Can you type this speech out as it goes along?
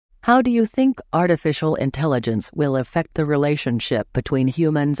How do you think artificial intelligence will affect the relationship between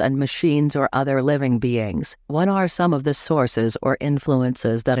humans and machines or other living beings? What are some of the sources or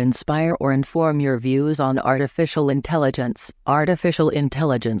influences that inspire or inform your views on artificial intelligence? Artificial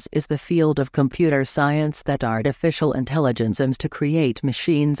intelligence is the field of computer science that artificial intelligence aims to create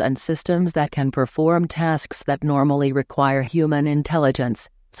machines and systems that can perform tasks that normally require human intelligence,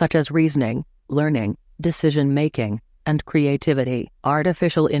 such as reasoning, learning, decision-making, and creativity.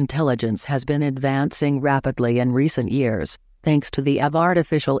 Artificial intelligence has been advancing rapidly in recent years, thanks to the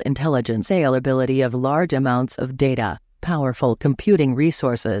artificial intelligence availability of large amounts of data, powerful computing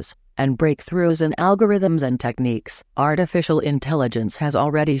resources, and breakthroughs in algorithms and techniques. Artificial intelligence has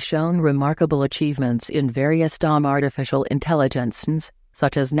already shown remarkable achievements in various artificial intelligences,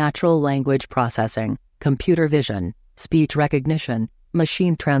 such as natural language processing, computer vision, speech recognition,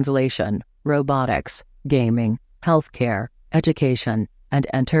 machine translation, robotics, gaming, healthcare, education, and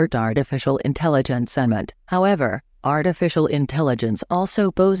entered artificial intelligence. However, artificial intelligence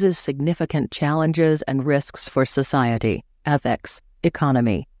also poses significant challenges and risks for society, ethics,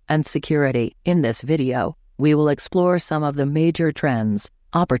 economy, and security. In this video, we will explore some of the major trends,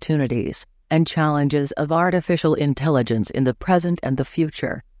 opportunities, and challenges of artificial intelligence in the present and the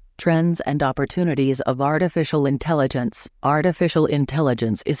future. Trends and opportunities of artificial intelligence. Artificial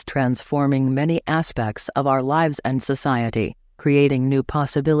intelligence is transforming many aspects of our lives and society, creating new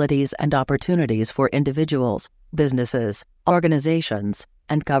possibilities and opportunities for individuals, businesses, organizations,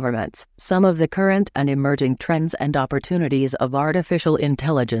 and governments. Some of the current and emerging trends and opportunities of artificial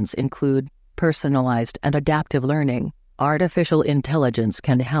intelligence include personalized and adaptive learning. Artificial intelligence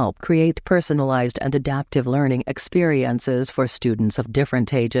can help create personalized and adaptive learning experiences for students of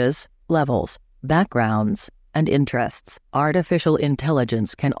different ages, levels, backgrounds, and interests. Artificial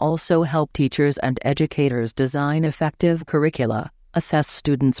intelligence can also help teachers and educators design effective curricula, assess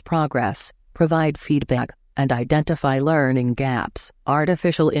students' progress, provide feedback, and identify learning gaps.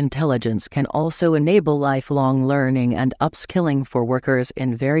 Artificial intelligence can also enable lifelong learning and upskilling for workers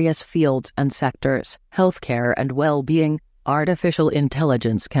in various fields and sectors. Healthcare and well-being. Artificial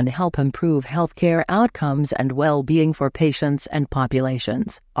intelligence can help improve healthcare outcomes and well-being for patients and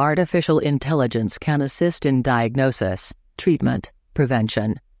populations. Artificial intelligence can assist in diagnosis, treatment,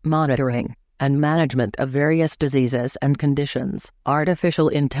 prevention, monitoring, and management of various diseases and conditions. Artificial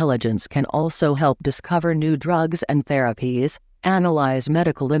intelligence can also help discover new drugs and therapies, analyze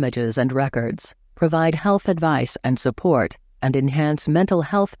medical images and records, provide health advice and support, and enhance mental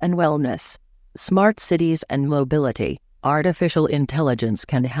health and wellness. Smart cities and mobility. Artificial intelligence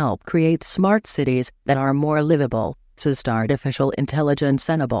can help create smart cities that are more livable, artificial intelligence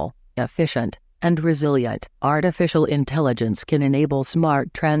enable, efficient, and resilient. Artificial intelligence can enable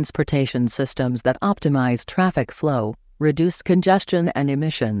smart transportation systems that optimize traffic flow, reduce congestion and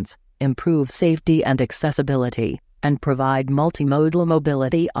emissions, improve safety and accessibility, and provide multimodal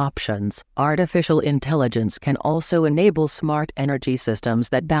mobility options. Artificial intelligence can also enable smart energy systems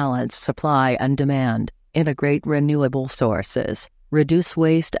that balance supply and demand, integrate renewable sources, reduce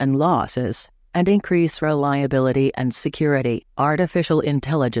waste and losses, and increase reliability and security. Artificial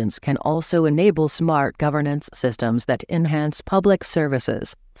intelligence can also enable smart governance systems that enhance public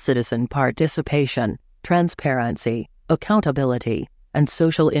services, citizen participation, transparency, accountability, and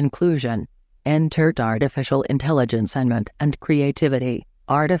social inclusion. Entered artificial intelligence and creativity.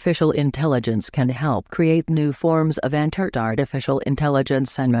 Artificial intelligence can help create new forms of entered artificial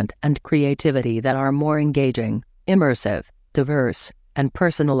intelligence and creativity that are more engaging, immersive, diverse, and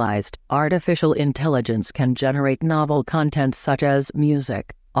personalized. Artificial intelligence can generate novel content such as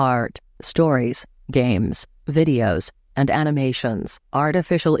music, art, stories, games, videos, and animations.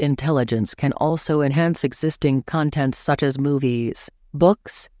 Artificial intelligence can also enhance existing content such as movies,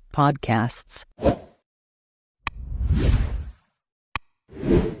 books, podcasts,